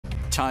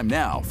Time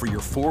now for your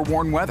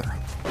forewarned weather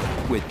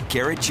with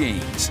Garrett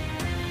James.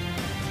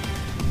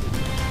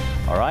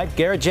 All right,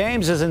 Garrett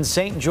James is in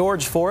St.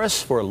 George for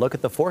us for a look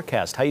at the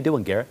forecast. How you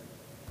doing, Garrett?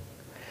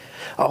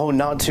 Oh,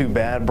 not too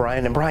bad,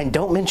 Brian. And Brian,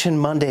 don't mention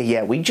Monday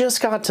yet. We just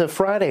got to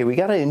Friday. We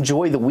got to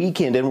enjoy the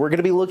weekend, and we're going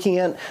to be looking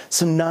at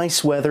some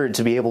nice weather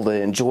to be able to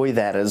enjoy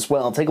that as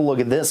well. Take a look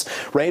at this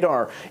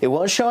radar. It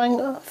was showing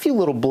a few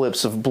little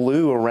blips of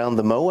blue around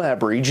the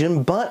Moab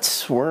region,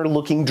 but we're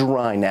looking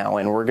dry now,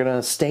 and we're going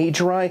to stay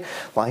dry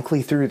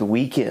likely through the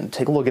weekend.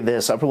 Take a look at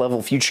this. Upper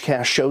level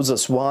futurecast shows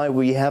us why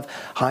we have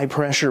high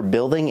pressure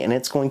building, and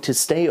it's going to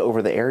stay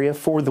over the area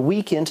for the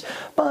weekend.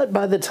 But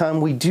by the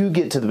time we do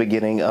get to the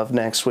beginning of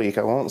next week,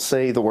 I won't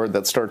say the word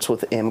that starts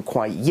with M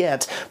quite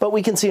yet, but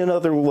we can see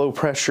another low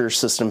pressure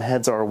system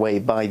heads our way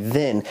by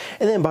then.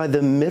 And then by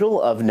the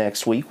middle of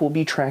next week, we'll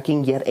be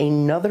tracking yet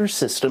another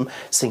system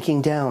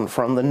sinking down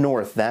from the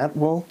north. That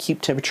will keep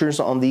temperatures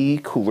on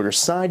the cooler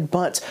side,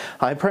 but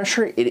high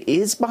pressure, it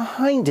is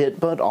behind it.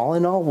 But all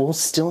in all, we'll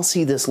still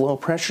see this low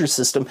pressure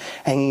system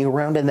hanging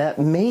around, and that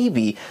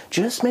maybe,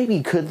 just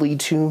maybe, could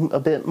lead to a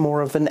bit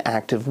more of an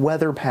active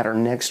weather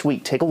pattern next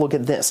week. Take a look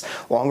at this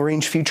long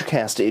range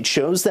futurecast. It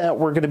shows that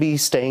we're going to be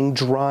staying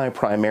dry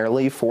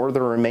primarily for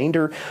the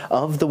remainder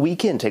of the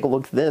weekend. Take a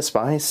look at this.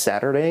 By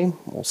Saturday,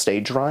 we'll stay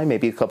dry,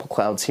 maybe a couple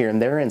clouds here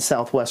and there, and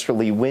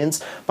southwesterly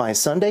winds. By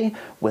Sunday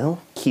will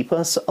keep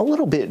us a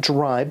little bit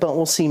dry, but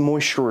we'll see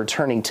moisture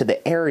returning to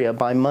the area.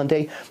 By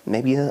Monday,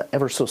 maybe an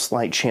ever so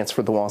slight chance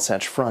for the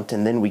Wasatch Front,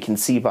 and then we can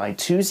see by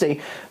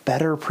Tuesday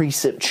better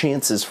precip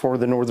chances for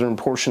the northern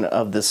portion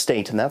of the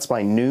state, and that's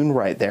by noon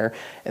right there,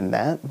 and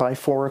that by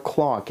 4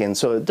 o'clock. And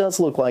so it does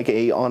look like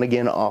a on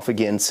again off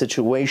again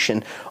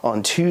situation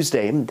on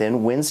Tuesday.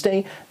 Then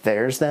Wednesday,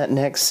 there's that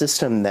next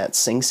system that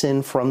sinks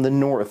in from the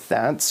north.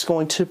 That's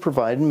going to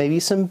provide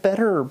maybe some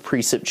better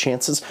precip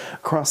chances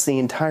across the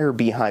entire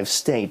Beehive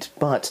state,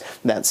 but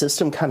that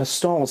system kind of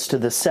stalls to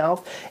the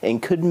south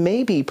and could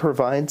maybe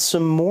provide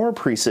some more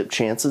precip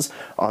chances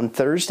on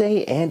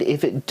Thursday, and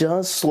if it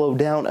does slow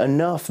down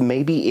enough,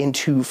 maybe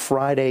into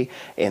Friday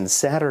and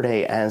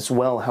Saturday as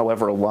well.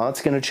 However, a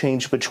lot's going to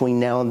change between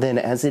now and then,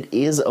 as it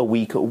is a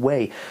week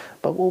away,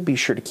 but we'll be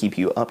sure to keep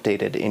you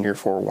updated in your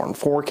forewarned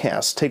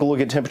forecast. Take a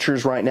look at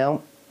temperatures right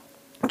now.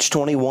 It's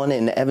 21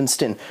 in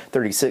Evanston,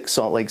 36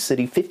 Salt Lake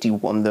City,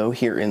 51 though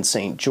here in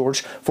St.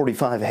 George,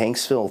 45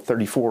 Hanksville,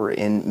 34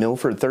 in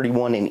Milford,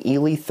 31 in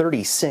Ely,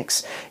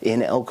 36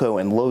 in Elko,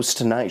 and lows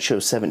tonight show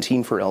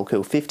 17 for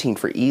Elko, 15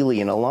 for Ely,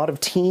 and a lot of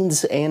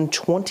teens and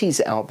 20s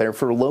out there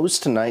for lows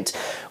tonight,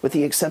 with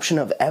the exception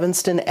of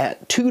Evanston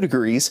at 2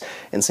 degrees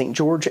and St.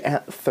 George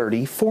at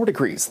 34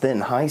 degrees.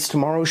 Then highs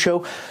tomorrow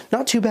show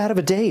not too bad of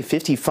a day,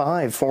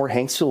 55 for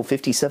Hanksville,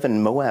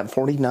 57 Moab,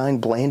 49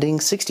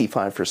 Blanding,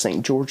 65 for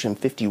St. George, and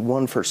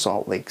 51 for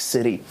Salt Lake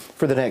City.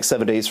 For the next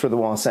 7 days for the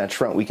Wasatch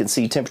Front, we can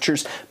see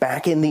temperatures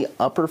back in the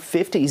upper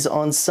 50s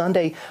on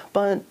Sunday,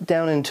 but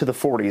down into the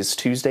 40s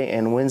Tuesday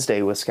and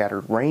Wednesday with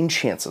scattered rain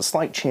chance, a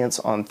slight chance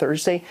on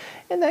Thursday,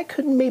 and that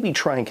could maybe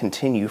try and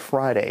continue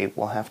Friday.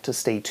 We'll have to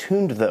stay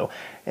tuned though,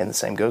 and the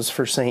same goes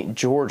for St.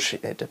 George.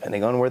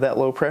 Depending on where that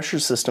low pressure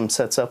system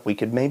sets up, we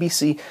could maybe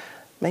see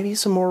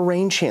some more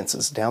rain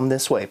chances down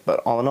this way, but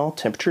all in all,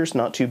 temperatures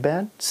not too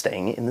bad,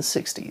 staying in the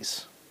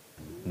 60s.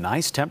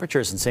 Nice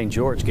temperatures in St.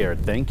 George,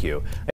 Garrett. Thank you.